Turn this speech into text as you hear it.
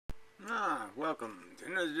welcome to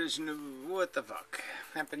another edition of What the Fuck.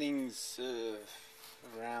 Happenings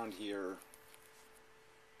around here,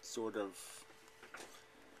 sort of,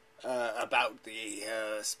 about the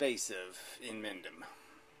space of in Mendham.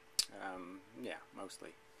 Yeah,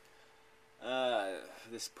 mostly.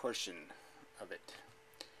 This portion of it.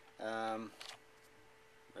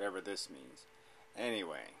 Whatever this means.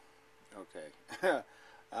 Anyway, okay.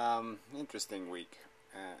 Interesting week,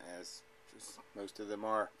 as most of them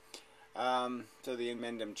are. So the In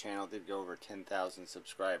Mendham channel did go over 10,000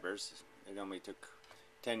 subscribers. It only took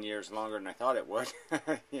 10 years longer than I thought it would.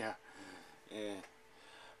 Yeah.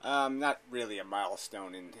 Not really a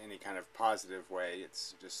milestone in any kind of positive way.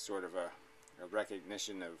 It's just sort of a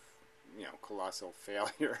recognition of, colossal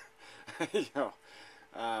failure.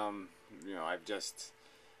 I've just,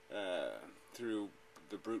 through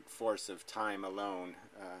the brute force of time alone,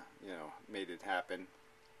 made it happen.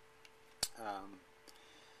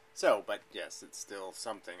 But yes, it's still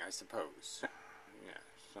something, I suppose. Yeah,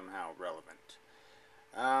 somehow relevant.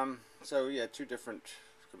 Two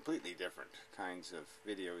completely different kinds of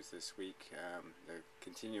videos this week.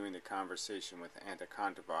 Continuing the conversation with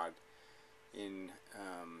Antacontavad in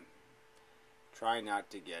try not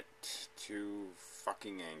to get too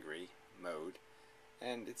fucking angry mode.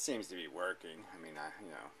 And it seems to be working. I mean,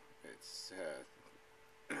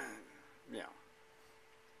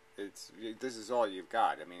 it's, this is all you've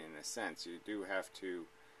got. I mean, in a sense, you do have to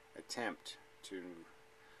attempt to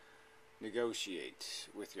negotiate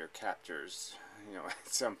with your captors, at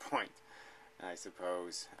some point, I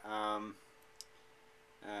suppose.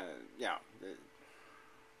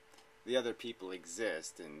 The other people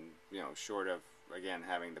exist, and, short of, again,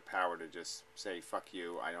 having the power to just say, fuck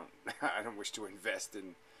you, I don't wish to invest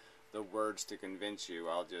in the words to convince you.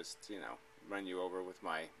 I'll just, run you over with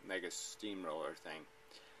my mega steamroller thing.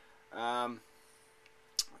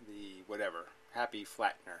 Happy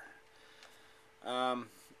flattener.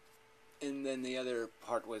 And then the other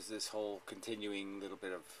part was this whole continuing little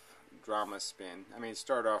bit of drama spin. I mean, it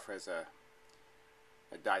started off as a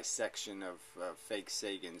dissection of fake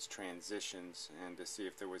Sagan's transitions, and to see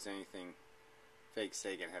if there was anything fake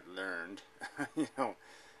Sagan had learned,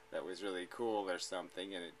 that was really cool or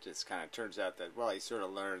something. And it just kind of turns out that, well, he sort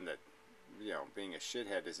of learned that, being a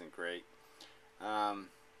shithead isn't great.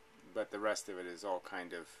 But the rest of it is all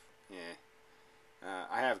kind of,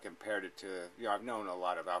 I have compared it to, I've known a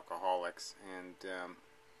lot of alcoholics, and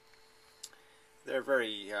they're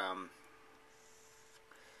very,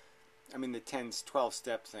 the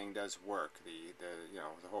 12-step thing does work. The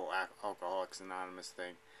whole Alcoholics Anonymous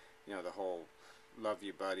thing, the whole love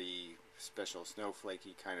you buddy, special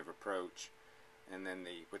snowflakey kind of approach, and then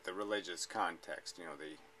with the religious context,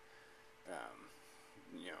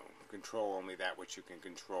 control only that which you can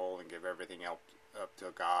control, and give everything else up to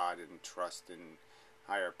God, and trust in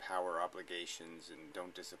higher power obligations, and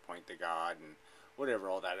don't disappoint the God, and whatever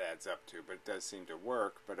all that adds up to. But it does seem to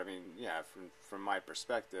work. But I mean, yeah, from my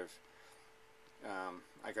perspective,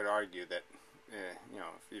 I could argue that,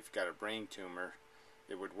 if you've got a brain tumor,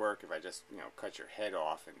 it would work if I just, cut your head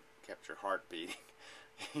off and kept your heart beating.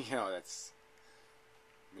 That's,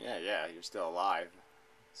 you're still alive,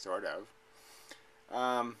 sort of.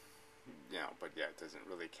 But yeah, it doesn't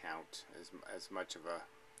really count as much of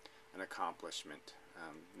an accomplishment.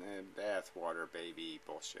 Bath water, baby,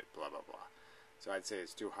 bullshit, blah, blah, blah. So I'd say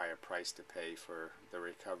it's too high a price to pay for the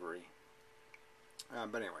recovery.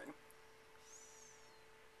 But anyway.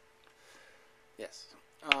 Yes.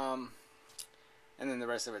 And then the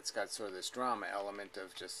rest of it's got sort of this drama element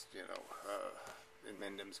of just, in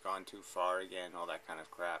Mendham's gone too far again, all that kind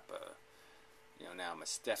of crap. Now I'm a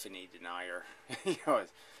Stephanie denier.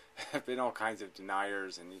 I've been all kinds of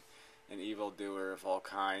deniers and an evildoer of all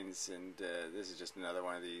kinds, and this is just another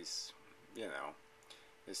one of these,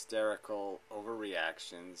 hysterical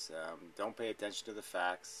overreactions. Don't pay attention to the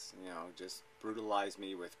facts, just brutalize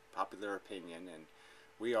me with popular opinion, and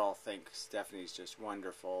we all think Stephanie's just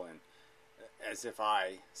wonderful, and as if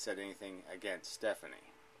I said anything against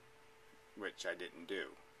Stephanie, which I didn't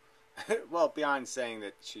do. Well, beyond saying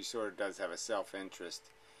that she sort of does have a self-interest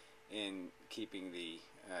in keeping the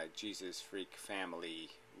Jesus freak family,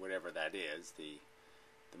 whatever that is, the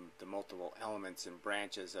multiple elements and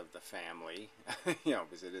branches of the family,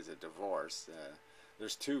 because it is a divorce.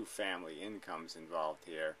 There's two family incomes involved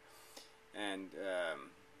here, and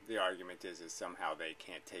the argument is somehow they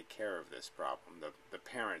can't take care of this problem. The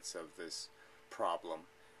parents of this problem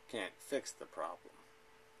can't fix the problem.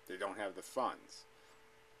 They don't have the funds.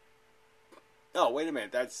 Oh, wait a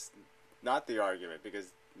minute, that's not the argument,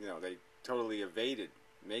 because, they totally evaded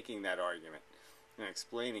making that argument. and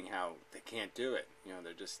explaining how they can't do it. You know,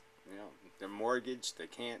 they're just, you know, they're mortgaged, they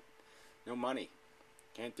can't, no money,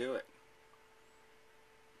 can't do it.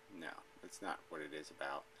 No, that's not what it is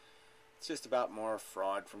about. It's just about more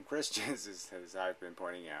fraud from Christians, as I've been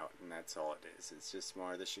pointing out, and that's all it is. It's just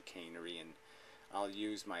more of the chicanery, and I'll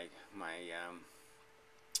use my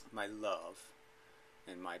love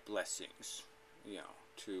and my blessings, you know,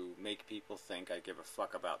 to make people think I give a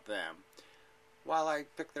fuck about them, while I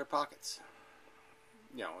pick their pockets,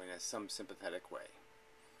 you know, in some sympathetic way.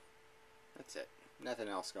 That's it. Nothing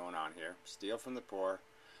else going on here. Steal from the poor,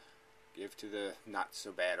 give to the not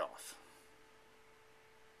so bad off.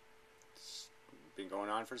 It's been going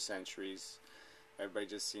on for centuries. Everybody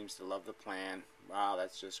just seems to love the plan. Wow,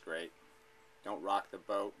 that's just great. Don't rock the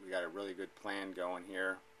boat. We got a really good plan going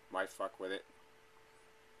here. Why fuck with it?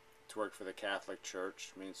 It's worked for the Catholic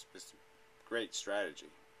Church. I mean, it's just a great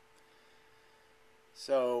strategy.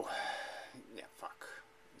 So, yeah, fuck.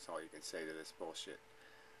 That's all you can say to this bullshit.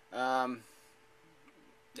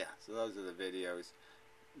 Yeah, so those are the videos.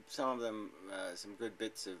 Some of them, some good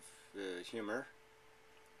bits of humor.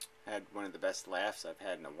 Had one of the best laughs I've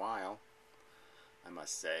had in a while, I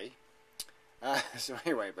must say. So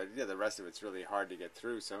anyway, but yeah, the rest of it's really hard to get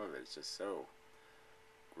through. Some of it's just so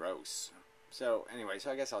gross. So anyway,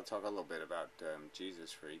 so I guess I'll talk a little bit about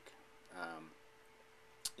Jesus Freak.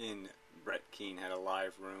 Brett Keane had a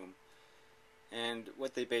live room, and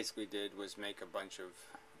what they basically did was make a bunch of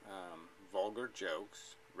vulgar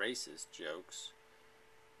jokes, racist jokes.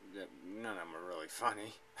 That none of them are really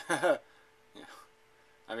funny. You know,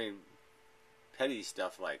 I mean, petty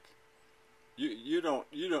stuff like you don't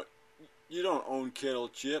own kettle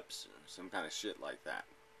chips, or some kind of shit like that.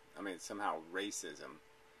 I mean, somehow racism.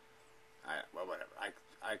 Well, whatever.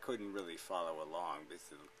 I couldn't really follow along because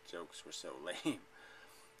the jokes were so lame.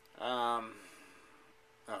 Oh,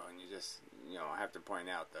 and you know, I have to point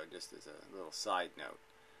out though, just as a little side note,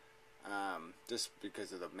 just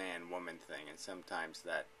because of the man-woman thing, and sometimes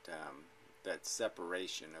that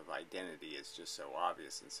separation of identity is just so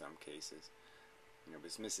obvious in some cases. You know,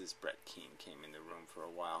 because Mrs. Brett Keane came in the room for a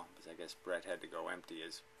while, because I guess Brett had to go empty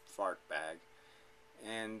his fart bag,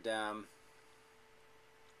 and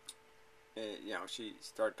you know, she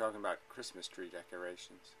started talking about Christmas tree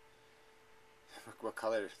decorations. What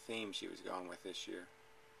color theme she was going with this year.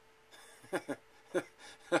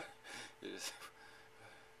 Just,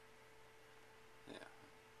 yeah.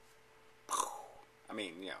 I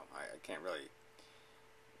mean, you know, I can't really,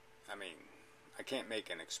 I mean, I can't make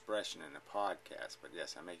an expression in a podcast, but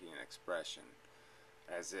yes, I'm making an expression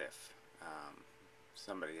as if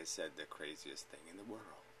somebody has said the craziest thing in the world.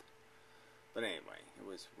 But anyway, it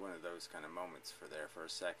was one of those kind of moments for a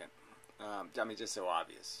second. I mean, just so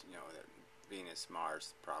obvious, you know, that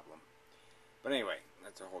Venus-Mars problem. But anyway,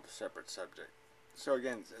 that's a whole separate subject. So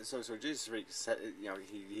again, so Jesus Freak, you know,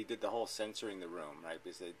 he did the whole censoring the room, right?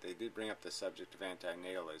 Because they did bring up the subject of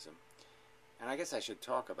antinatalism. And I guess I should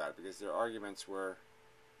talk about it because their arguments were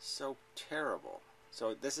so terrible.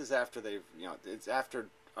 So this is after they've, you know, it's after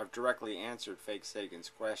I've directly answered Fake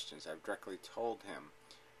Sagan's questions. I've directly told him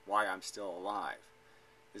why I'm still alive.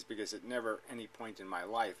 Is because at never any point in my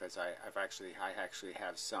life as I actually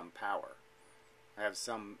have some power. I have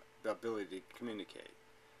some ability to communicate.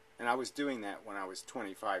 And I was doing that when I was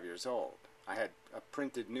 25 years old. I had a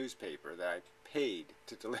printed newspaper that I paid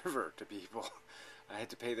to deliver to people. I had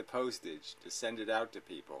to pay the postage to send it out to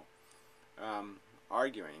people,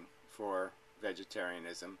 arguing for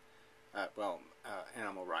vegetarianism,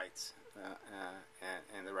 animal rights,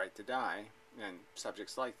 and the right to die, and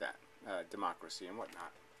subjects like that, democracy and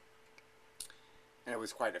whatnot. And it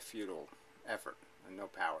was quite a futile effort, and no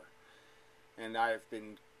power. And I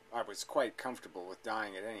was quite comfortable with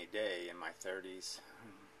dying at any day in my 30s.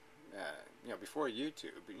 You know, before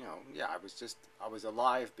YouTube, you know, yeah, I was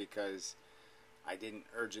alive because I didn't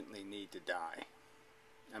urgently need to die.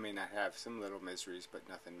 I mean, I have some little miseries, but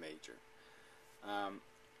nothing major.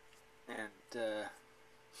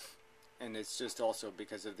 And it's just also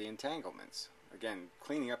because of the entanglements. Again,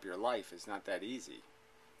 cleaning up your life is not that easy.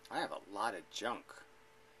 I have a lot of junk,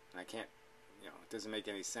 and I can't, you know, it doesn't make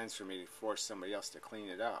any sense for me to force somebody else to clean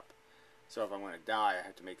it up. So if I want to die, I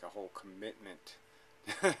have to make a whole commitment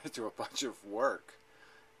to a bunch of work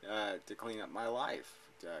to clean up my life.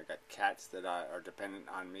 I got cats that are dependent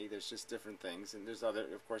on me. There's just different things, and there's other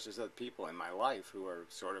people in my life who are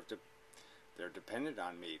sort of they're dependent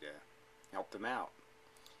on me to help them out.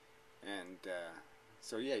 And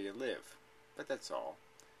so yeah, you live, but that's all.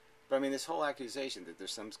 But I mean, this whole accusation that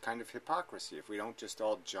there's some kind of hypocrisy if we don't just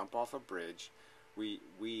all jump off a bridge, we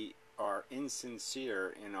are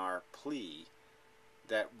insincere in our plea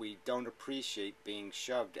that we don't appreciate being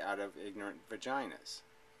shoved out of ignorant vaginas.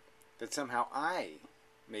 That somehow I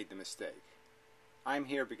made the mistake. I'm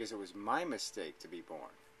here because it was my mistake to be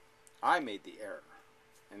born. I made the error,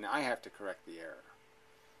 and I have to correct the error.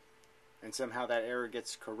 And somehow that error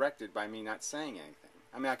gets corrected by me not saying anything.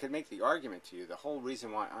 I mean, I could make the argument to you, the whole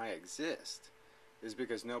reason why I exist is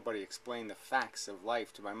because nobody explained the facts of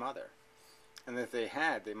life to my mother. And if they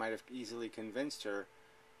had, they might have easily convinced her,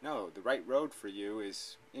 no, the right road for you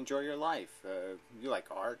is enjoy your life. You like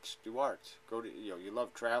art, do art. Go to, you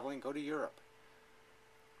love traveling, go to Europe.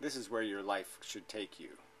 This is where your life should take you.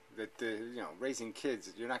 That raising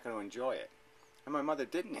kids, you're not going to enjoy it. And my mother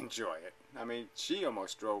didn't enjoy it. I mean, she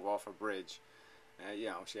almost drove off a bridge.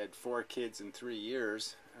 She had 4 kids in 3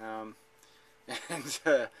 years,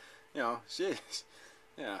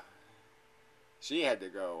 she had to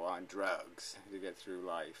go on drugs to get through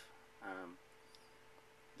life.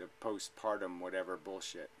 The postpartum whatever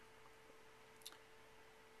bullshit.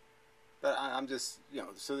 But I'm just,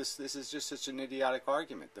 so this is just such an idiotic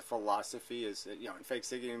argument. The philosophy is, and Fake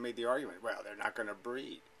Sticky even made the argument, well, they're not going to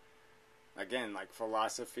breed. Again, like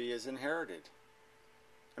philosophy is inherited.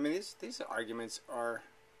 I mean, these arguments are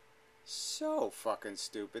so fucking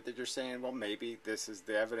stupid that you're saying, well, maybe this is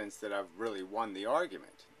the evidence that I've really won the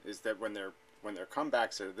argument. Is that when their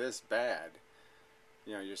comebacks are this bad,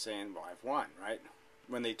 you're saying, well, I've won, right?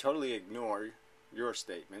 When they totally ignore your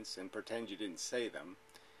statements and pretend you didn't say them,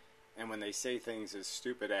 and when they say things as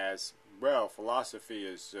stupid as, well, philosophy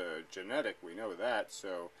is genetic, we know that,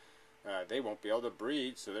 so they won't be able to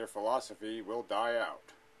breed, so their philosophy will die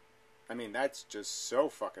out. I mean, that's just so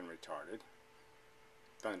fucking retarded.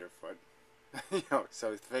 Thunderfoot.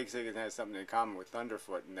 So Fake Sticky has something in common with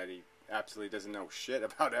Thunderfoot in that he absolutely doesn't know shit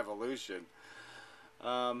about evolution.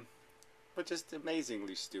 But just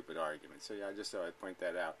amazingly stupid arguments. So yeah, I just thought I'd point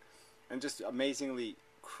that out. And just amazingly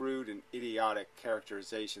crude and idiotic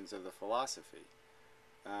characterizations of the philosophy.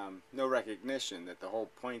 No recognition that the whole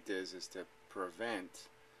point is to prevent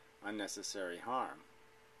unnecessary harm.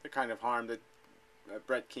 The kind of harm that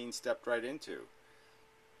Brett Keane stepped right into.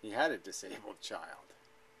 He had a disabled child.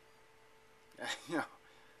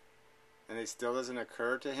 And it still doesn't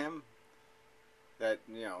occur to him that,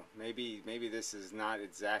 maybe this is not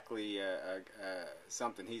exactly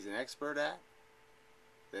something he's an expert at.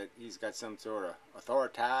 That he's got some sort of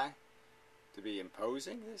authority to be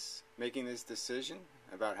imposing this, making this decision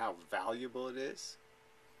about how valuable it is.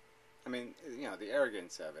 I mean, the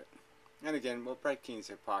arrogance of it. And again, well, Brett Keane's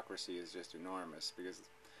hypocrisy is just enormous because,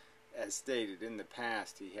 as stated in the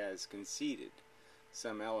past, he has conceded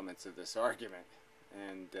some elements of this argument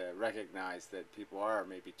and recognized that people are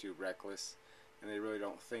maybe too reckless and they really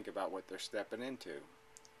don't think about what they're stepping into.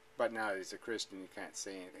 But now that he's a Christian, you can't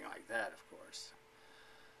say anything like that, of course.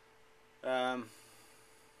 Now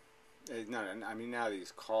that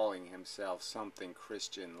he's calling himself something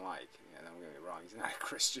Christian-like. Don't get me wrong, he's not a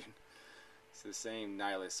Christian. He's the same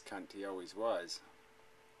nihilist cunt he always was.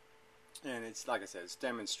 And it's, like I said, it's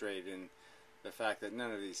demonstrated in the fact that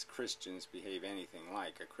none of these Christians behave anything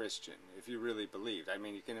like a Christian. If you really believed,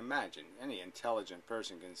 you can imagine, any intelligent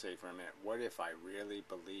person can say for a minute, what if I really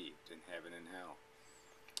believed in heaven and hell?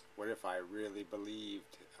 What if I really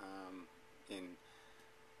believed in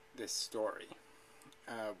this story?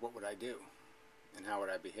 What would I do? And how would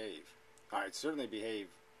I behave? I'd certainly behave.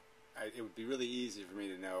 It would be really easy for me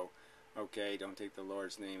to know, okay, don't take the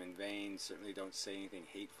Lord's name in vain. Certainly don't say anything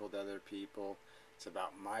hateful to other people. It's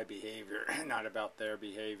about my behavior, not about their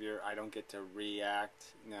behavior. I don't get to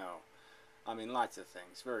react. No. Lots of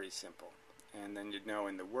things. Very simple. And then you'd know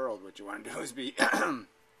in the world what you want to do is be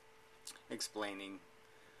explaining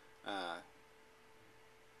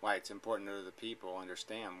why it's important that other people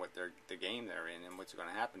understand what the game they're in and what's going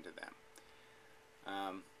to happen to them.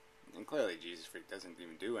 And clearly Jesus Freak doesn't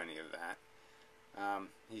even do any of that.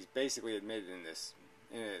 He's basically admitted in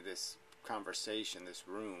this conversation, this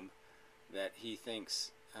room, that he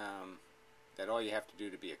thinks that all you have to do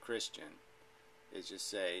to be a Christian is just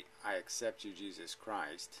say, I accept you, Jesus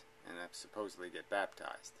Christ, and I supposedly get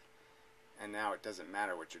baptized. And now it doesn't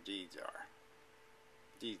matter what your deeds are.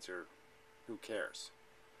 Deeds are, who cares?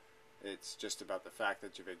 It's just about the fact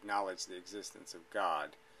that you've acknowledged the existence of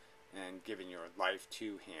God and given your life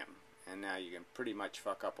to Him. And now you can pretty much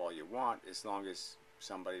fuck up all you want as long as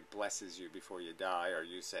somebody blesses you before you die, or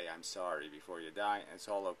you say, I'm sorry before you die, and it's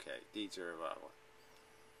all okay. Deeds are irrelevant.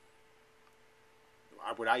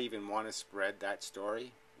 Would I even want to spread that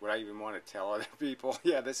story? Would I even want to tell other people,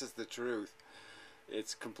 yeah, this is the truth?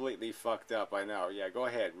 It's completely fucked up, I know. Yeah, go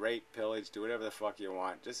ahead, rape, pillage, do whatever the fuck you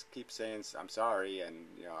want. Just keep saying, I'm sorry, and,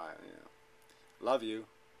 love you.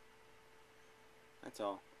 That's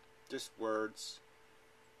all. Just words.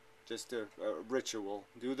 Just a ritual.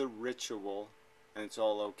 Do the ritual, and it's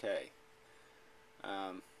all okay.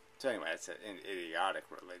 So anyway, it's an idiotic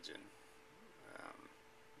religion.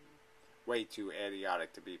 Way too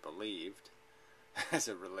idiotic to be believed as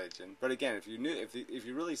a religion. But again, if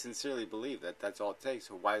you really sincerely believe that that's all it takes,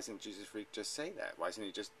 so why doesn't Jesus Freak just say that? Why doesn't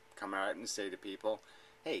he just come out and say to people,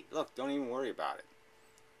 hey, look, don't even worry about it.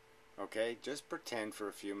 Okay? Just pretend for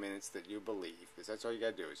a few minutes that you believe, because that's all you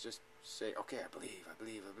got to do is just say, okay, I believe.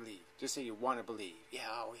 Just say you want to believe. Yeah,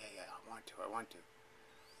 oh yeah, I want to.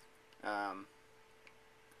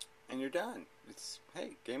 And you're done. It's,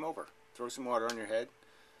 hey, game over. Throw some water on your head.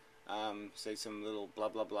 Say some little blah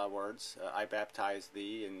blah blah words. I baptize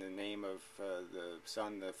thee in the name of the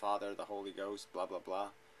Son, the Father, the Holy Ghost, blah blah blah.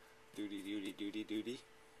 Duty.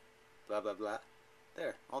 Blah blah blah.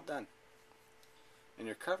 There, all done. And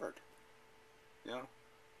you're covered. You know?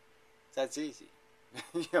 That's easy.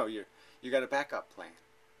 You know, you got a backup plan.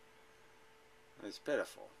 It's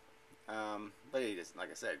pitiful. But he doesn't,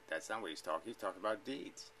 like I said, that's not what he's talking. He's talking about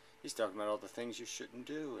deeds. He's talking about all the things you shouldn't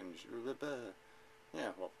do and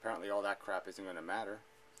yeah, well, apparently all that crap isn't going to matter.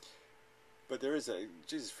 But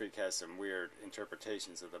Jesus Freak has some weird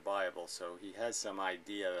interpretations of the Bible, so he has some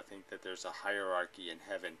idea, I think, that there's a hierarchy in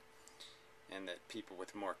heaven, and that people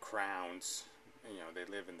with more crowns, you know, they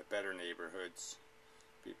live in the better neighborhoods.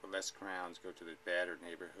 People less crowns go to the badder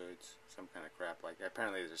neighborhoods, some kind of crap like that.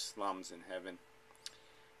 Apparently there's slums in heaven,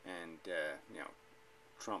 and, you know,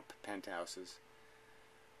 Trump penthouses.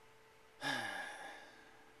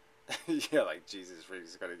 Yeah, like Jesus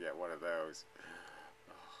Freak's gonna get one of those.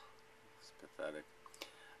 Oh, it's pathetic.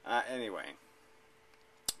 Anyway,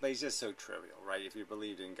 but he's just so trivial, right? If you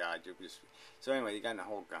believed in God, you'd just... So anyway, you got in the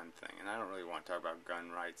whole gun thing, and I don't really want to talk about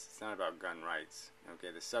gun rights. It's not about gun rights.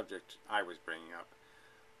 Okay, the subject I was bringing up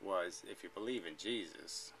was, if you believe in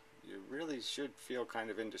Jesus, you really should feel kind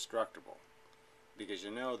of indestructible, because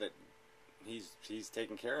you know that he's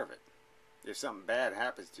taking care of it. If something bad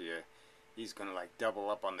happens to you, he's going to like double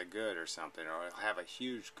up on the good or something, or it'll have a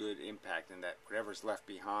huge good impact in that whatever's left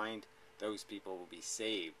behind, those people will be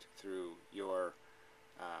saved through your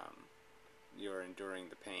enduring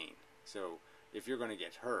the pain. So if you're going to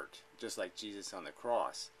get hurt, just like Jesus on the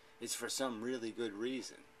cross, it's for some really good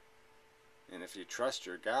reason. And if you trust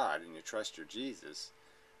your God and you trust your Jesus,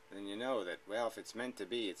 then you know that, well, if it's meant to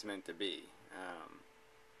be, it's meant to be.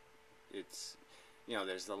 It's... You know,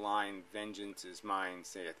 there's the line, vengeance is mine,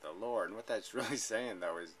 saith the Lord. And what that's really saying,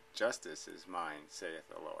 though, is justice is mine, saith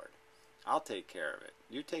the Lord. I'll take care of it.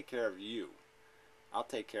 You take care of you. I'll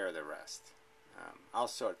take care of the rest. I'll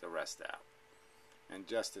sort the rest out. And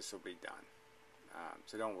justice will be done.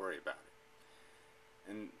 So don't worry about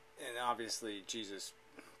it. And obviously, Jesus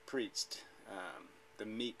preached, the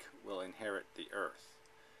meek will inherit the earth.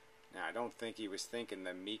 Now, I don't think he was thinking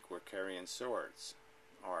the meek were carrying swords,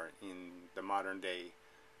 or in the modern day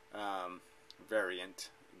variant,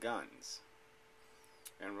 guns,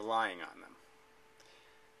 and relying on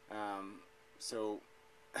them. So,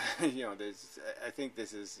 you know, I think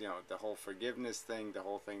this is, you know, the whole forgiveness thing, the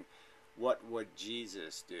whole thing. What would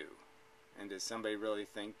Jesus do? And does somebody really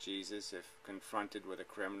think Jesus, if confronted with a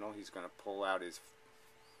criminal, he's going to pull out his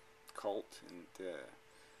Colt and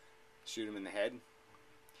shoot him in the head?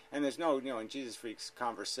 And there's no, you know, in Jesus Freak's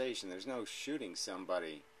conversation, there's no shooting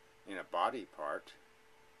somebody in a body part,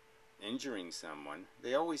 injuring someone.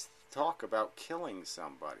 They always talk about killing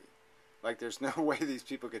somebody. Like there's no way these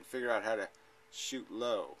people can figure out how to shoot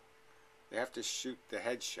low. They have to shoot the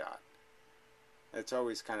headshot. It's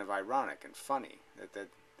always kind of ironic and funny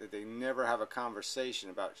that they never have a conversation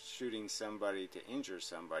about shooting somebody to injure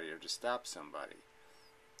somebody or to stop somebody.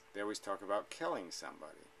 They always talk about killing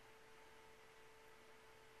somebody.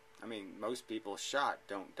 I mean, most people shot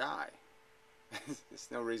don't die. There's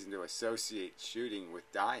no reason to associate shooting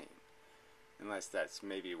with dying, unless that's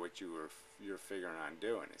maybe what you're figuring on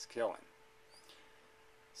doing, is killing.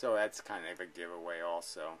 So that's kind of a giveaway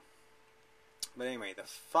also. But anyway, the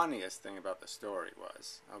funniest thing about the story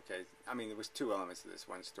was, okay, I mean, there was two elements to this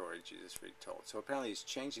one story Jesus Freak told. So apparently he's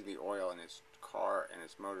changing the oil in his car and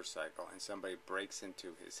his motorcycle, and somebody breaks into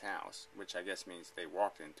his house, which I guess means they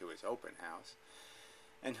walked into his open house.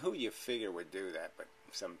 And who you figure would do that but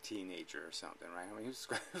some teenager or something, right? I mean, who's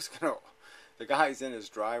going to... The guy's in his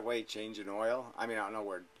driveway changing oil. I mean, I don't know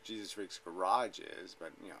where Jesus Freak's garage is,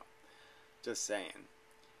 but, you know, just saying.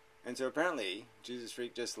 And so apparently, Jesus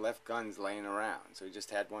Freak just left guns laying around. So he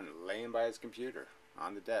just had one laying by his computer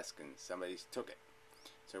on the desk, and somebody took it.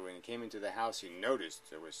 So when he came into the house, he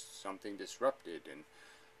noticed there was something disrupted, and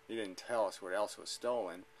he didn't tell us what else was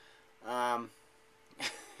stolen.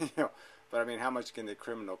 You know, But I mean, how much can the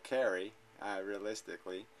criminal carry,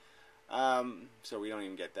 realistically? So we don't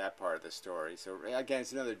even get that part of the story. So again,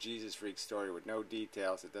 it's another Jesus freak story with no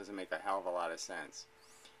details. It doesn't make a hell of a lot of sense.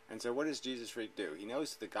 And so what does Jesus freak do? He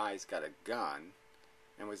knows the guy's got a gun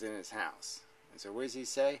and was in his house. And so what does he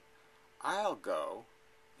say? I'll go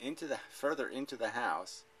further into the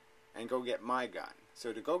house and go get my gun.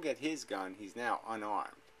 So to go get his gun, he's now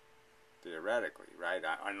unarmed. Theoretically, right?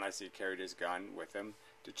 Unless he carried his gun with him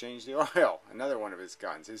to change the oil. Another one of his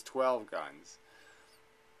guns, his 12 guns.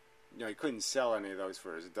 You know, he couldn't sell any of those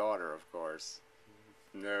for his daughter, of course.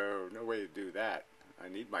 No way to do that. I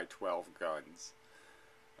need my 12 guns.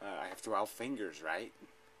 I have 12 fingers, right?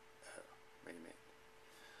 Wait a minute.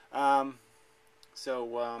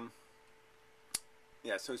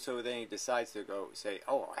 Yeah, so then he decides to go say,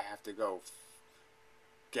 oh, I have to go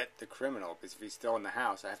get the criminal, because if he's still in the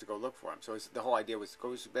house, I have to go look for him. So the whole idea was to go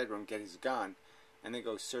to his bedroom, get his gun, and then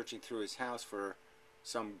go searching through his house for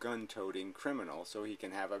some gun-toting criminal so he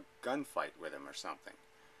can have a gunfight with him or something.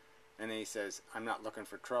 And then he says, I'm not looking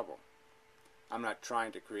for trouble. I'm not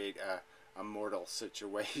trying to create a mortal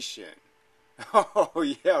situation.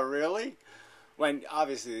 Oh, yeah, really? When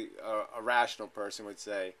obviously a rational person would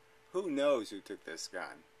say, who knows who took this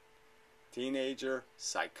gun? Teenager,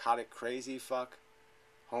 psychotic crazy fuck,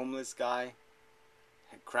 homeless guy,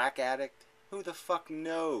 crack addict? Who the fuck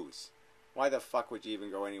knows? Why the fuck would you even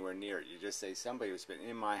go anywhere near it? You just say, somebody who's been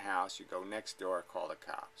in my house, you go next door, call the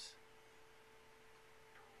cops.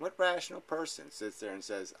 What rational person sits there and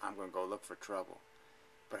says, I'm going to go look for trouble,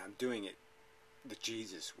 but I'm doing it the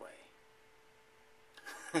Jesus way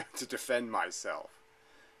to defend myself?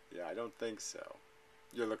 Yeah, I don't think so.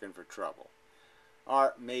 You're looking for trouble.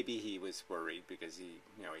 Or maybe he was worried because he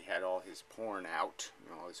had all his porn out,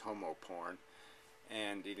 all his homo porn,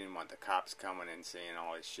 and he didn't want the cops coming and saying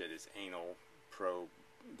all his shit, his anal probe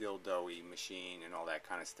dildo-y machine and all that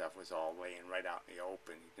kind of stuff was all laying right out in the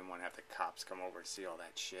open. He didn't want to have the cops come over to see all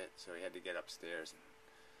that shit, so he had to get upstairs and,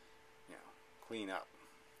 clean up.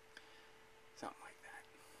 Something like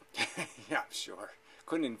that. Yeah, I'm sure.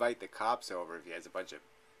 Couldn't invite the cops over if he has a bunch of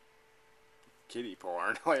kiddie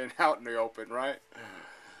porn laying out in the open, right?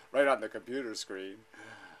 Right on the computer screen.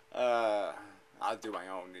 I'll do my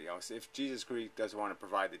own. If Jesus Creek doesn't want to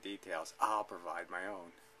provide the details, I'll provide my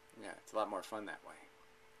own. Yeah, it's a lot more fun that way.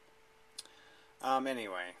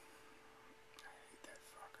 Anyway, I hate that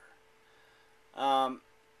fucker.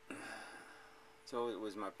 So it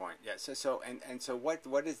was my point. Yeah. So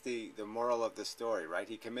what is the moral of the story, right?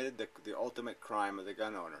 He committed the ultimate crime of the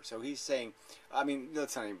gun owner. So he's saying, I mean,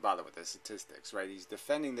 let's not even bother with the statistics, right? He's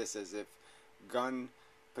defending this as if gun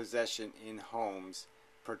possession in homes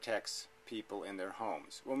protects people in their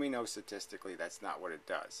homes. When we know statistically that's not what it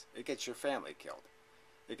does. It gets your family killed.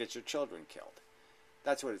 It gets your children killed.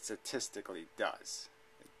 That's what it statistically does.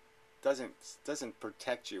 It doesn't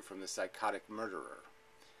protect you from the psychotic murderer.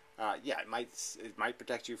 Yeah, it might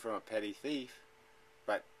protect you from a petty thief,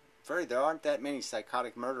 but there aren't that many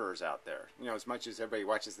psychotic murderers out there. As much as everybody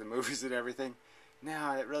watches the movies and everything,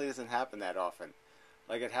 no, it really doesn't happen that often.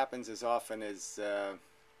 Like it happens as often as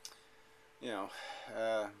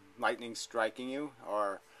lightning striking you,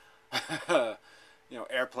 or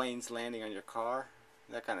airplanes landing on your car,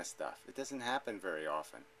 that kind of stuff. It doesn't happen very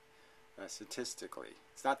often, statistically.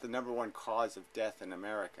 It's not the #1 cause of death in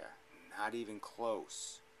America. Not even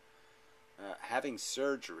close. Having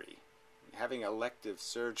surgery, having elective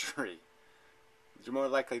surgery, you're more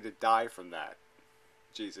likely to die from that,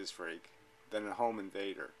 Jesus freak, than a home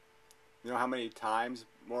invader. You know how many times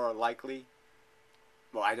more likely?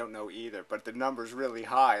 Well, I don't know either, but the number's really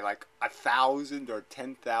high, like 1,000 or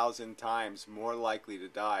 10,000 times more likely to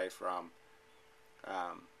die from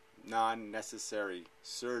non-necessary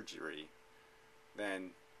surgery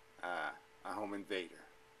than a home invader.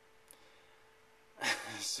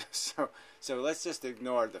 So let's just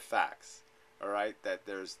ignore the facts, all right? That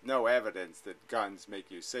there's no evidence that guns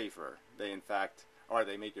make you safer. They, in fact, or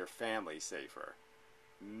they make your family safer.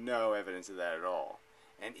 No evidence of that at all.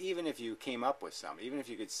 And even if you came up with some, even if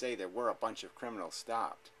you could say there were a bunch of criminals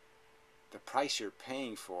stopped, the price you're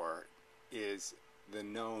paying for is the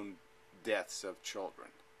known deaths of children.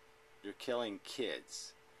 You're killing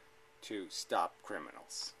kids to stop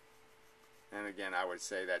criminals. And again, I would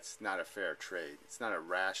say that's not a fair trade. It's not a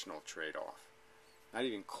rational trade-off. Not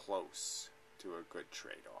even close to a good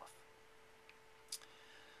trade-off.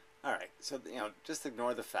 Alright, so just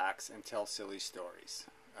ignore the facts and tell silly stories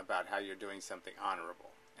about how you're doing something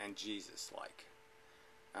honorable and Jesus-like.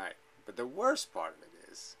 Alright, but the worst part of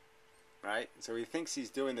it is, right, so he thinks he's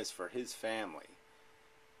doing this for his family.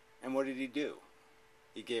 And what did he do?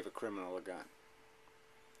 He gave a criminal a gun.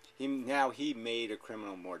 he made a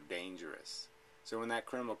criminal more dangerous. So when that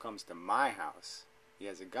criminal comes to my house, he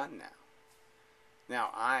has a gun now. Now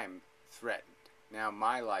I'm threatened. Now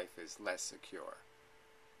my life is less secure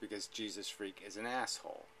because Jesus Freak is an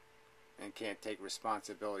asshole and can't take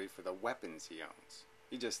responsibility for the weapons he owns.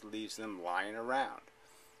 He just leaves them lying around.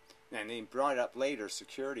 And he brought up later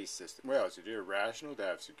security systems. Well, is it irrational to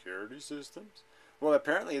have security systems? Well,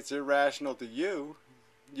 apparently it's irrational to you.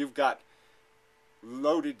 You've got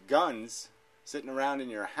loaded guns sitting around in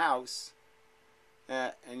your house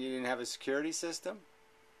and you didn't have a security system?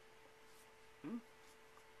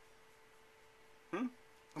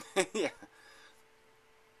 Yeah.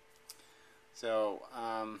 So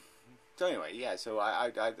anyway, yeah, so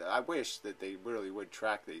I wish that they really would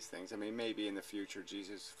track these things. I mean, maybe in the future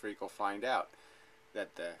Jesus Freak will find out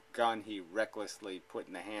that the gun he recklessly put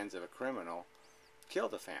in the hands of a criminal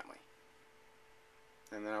killed a family.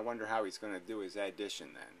 And then I wonder how he's going to do his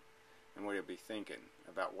addition then, and what he'll be thinking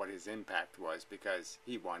about what his impact was, because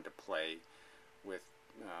he wanted to play with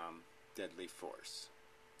deadly force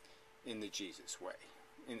in the Jesus way,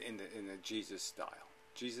 in the Jesus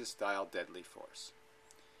style deadly force.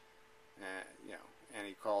 You know, and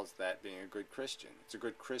he calls that being a good Christian. It's a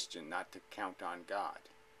good Christian not to count on God.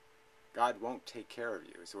 God won't take care of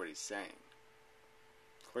you, is what he's saying.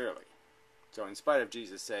 Clearly. So in spite of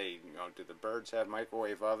Jesus saying, you know, do the birds have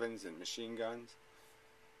microwave ovens and machine guns?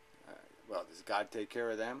 Well, does God take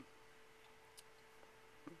care of them?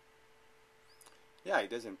 Yeah, he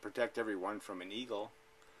doesn't protect everyone from an eagle.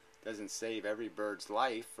 Doesn't save every bird's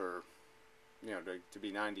life for, you know, to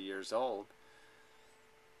be 90 years old.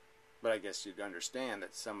 But I guess you'd understand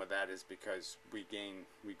that some of that is because we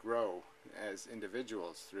grow as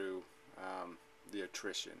individuals through the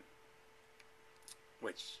attrition,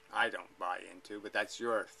 which I don't buy into, but that's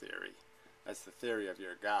your theory. That's the theory of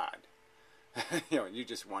your God. You know,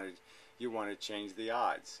 you want to change the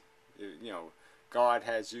odds. You know, God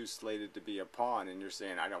has you slated to be a pawn, and you're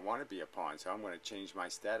saying, I don't want to be a pawn, so I'm going to change my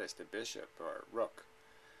status to bishop or rook.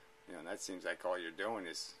 You know, and that seems like all you're doing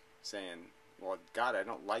is saying, well, God, I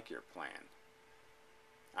don't like your plan.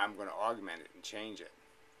 I'm going to augment it and change it.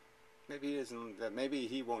 Maybe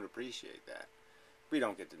he won't appreciate that. We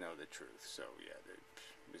don't get to know the truth, so yeah,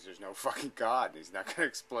 there's no fucking God. He's not going to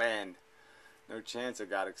explain. No chance of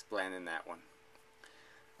God explaining that one.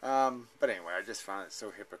 But anyway, I just found it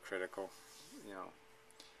so hypocritical. You know,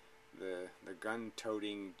 the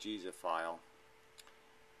gun-toting Jesus-ophile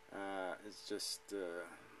is just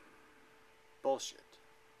bullshit.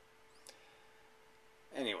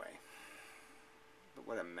 Anyway, but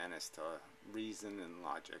what a menace to reason and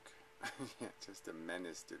logic. Yeah, just a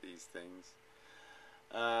menace to these things.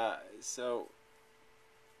 So,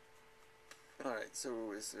 alright,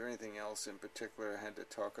 so is there anything else in particular I had to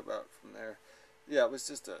talk about from there? Yeah, it was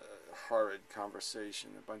just a horrid conversation,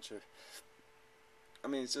 a bunch of, I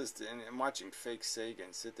mean, it's just, and watching fake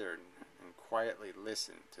Sagan sit there and quietly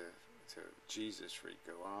listen to Jesus Freak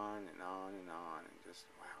go on and on and on, and just,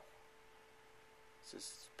 wow. It's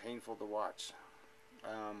just painful to watch.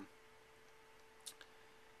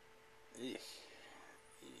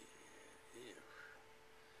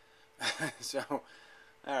 So,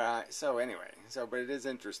 alright, so anyway, but it is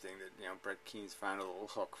interesting that, you know, Brett Keen's found a little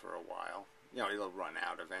hook for a while. You know, he'll run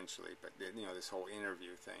out eventually, but, you know, this whole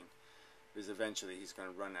interview thing is eventually he's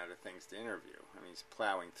going to run out of things to interview. I mean, he's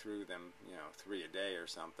plowing through them, you know, 3 a day or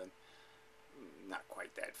something. Not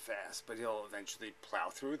quite that fast, but he'll eventually plow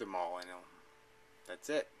through them all, and that's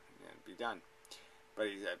it. It'll be done. But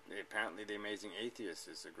he's apparently the Amazing Atheist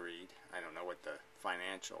has agreed. I don't know what the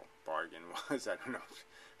financial bargain was. I don't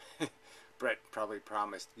know. Brett probably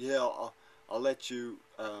promised, yeah, I'll let you,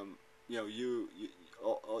 you know,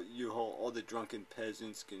 all the drunken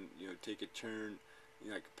peasants can, you know, take a turn, you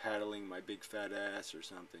know, like paddling my big fat ass or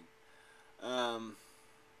something. I don't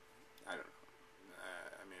know.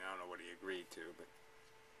 I mean, I don't know what he agreed to, but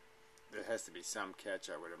there has to be some catch,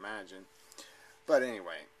 I would imagine. But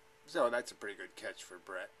anyway, so that's a pretty good catch for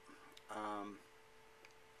Brett.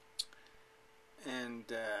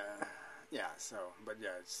 Yeah, so, but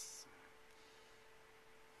yeah, it's,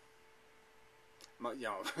 you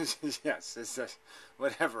know, yes, it's just,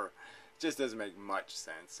 whatever, it just doesn't make much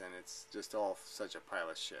sense, and it's just all such a pile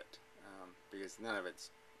of shit, because none of it's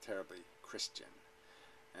terribly Christian,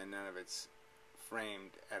 and none of it's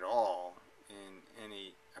framed at all in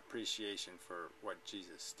any appreciation for what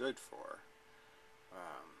Jesus stood for,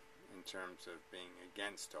 in terms of being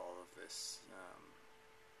against all of this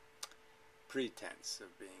pretense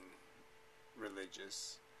of being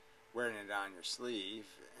religious, wearing it on your sleeve,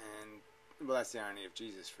 and, well, that's the irony of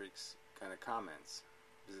Jesus Freak's kind of comments,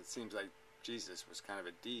 because it seems like Jesus was kind of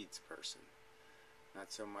a deeds person,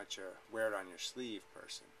 not so much a wear it on your sleeve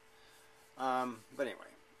person. But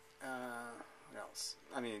anyway, what else?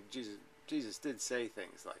 I mean, Jesus did say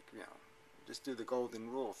things like, just do the golden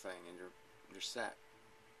rule thing and you're set.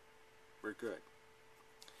 We're good.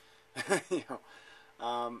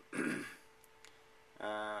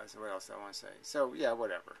 So what else do I want to say? So yeah,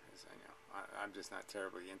 whatever. I'm just not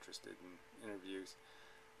terribly interested in interviews.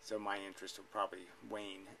 So my interest will probably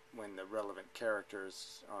wane when the relevant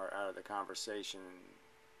characters are out of the conversation.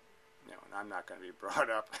 And I'm not going to be brought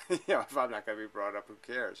up. If I'm not going to be brought up, who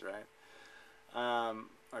cares, right?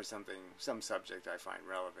 Or some subject I find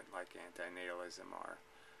relevant, like antinatalism or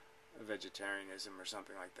vegetarianism or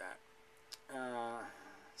something like that.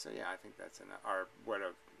 So yeah, I think that's enough. Or what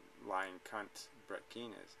a lying cunt Brett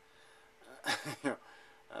Keane is.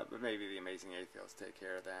 But maybe the Amazing Atheists take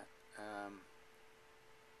care of that.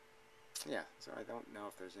 Yeah, so I don't know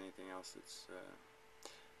if there's anything else that's...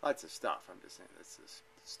 lots of stuff, I'm just saying. That's just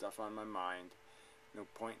stuff on my mind. No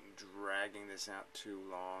point in dragging this out too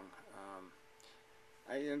long.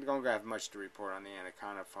 I don't have much to report on the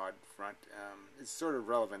Anaconda Pod front. It's sort of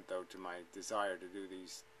relevant, though, to my desire to do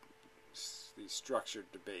these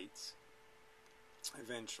structured debates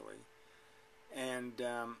eventually. And,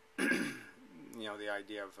 the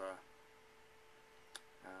idea of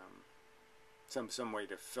some way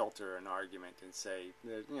to filter an argument and say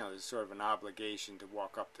that, there's sort of an obligation to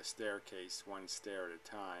walk up the staircase one stair at a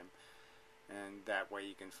time, and that way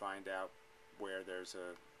you can find out where there's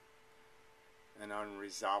an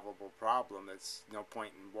unresolvable problem. That's no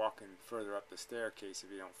point in walking further up the staircase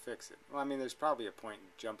if you don't fix it. Well, I mean, there's probably a point in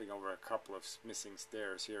jumping over a couple of missing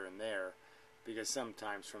stairs here and there, because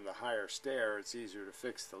sometimes from the higher stair it's easier to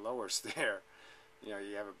fix the lower stair. You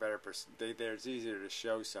have a better it's easier to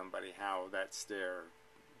show somebody how that stair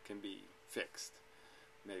can be fixed.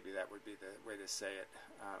 Maybe that would be the way to say it.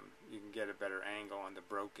 You can get a better angle on the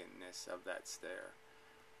brokenness of that stair.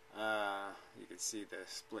 You can see the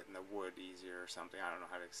split in the wood easier or something. I don't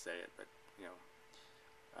know how to say it, but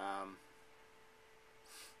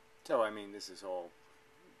so I mean, this is all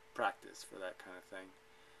practice for that kind of thing.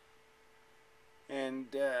 And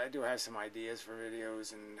I do have some ideas for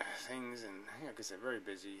videos and things, and like I said, very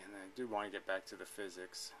busy, and I do want to get back to the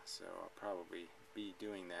physics, so I'll probably be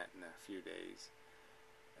doing that in a few days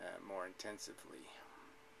more intensively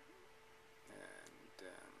and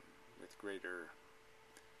with greater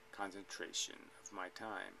concentration of my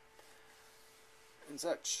time and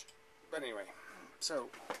such. But anyway, so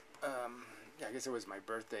yeah, I guess it was my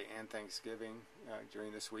birthday and Thanksgiving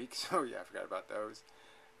during this week, so yeah, I forgot about those.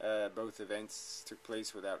 Both events took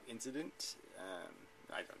place without incident.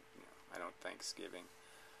 I don't Thanksgiving.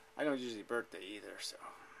 I don't usually birthday either, so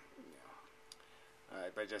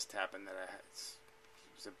but it just happened that it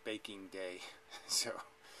was a baking day, so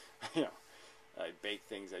I bake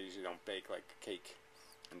things I usually don't bake, like cake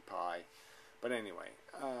and pie. But anyway,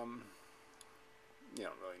 you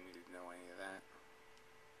don't really need to know any of that.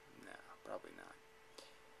 No, probably not.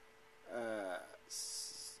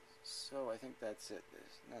 So I think that's it.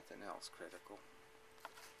 There's nothing else critical.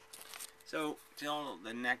 So till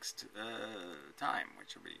the next time,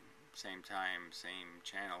 which will be same time, same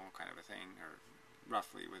channel kind of a thing, or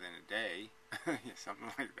roughly within a day,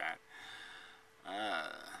 something like that.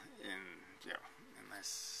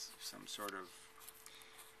 Unless some sort of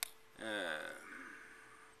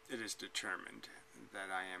it is determined that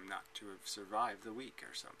I am not to have survived the week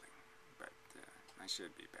or something, but I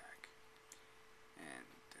should be back. And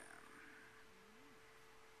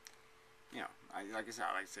like I said,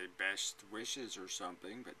 I like to say best wishes or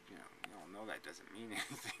something, but you all know that doesn't mean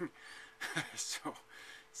anything. So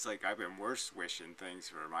it's like I've been worst wishing things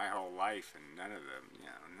for my whole life, and none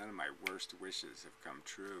of my worst wishes have come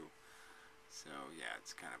true. So yeah,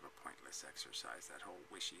 it's kind of a pointless exercise, that whole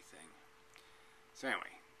wishy thing. So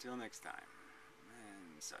anyway, till next time,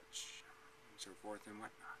 and such, and so forth and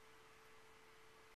whatnot.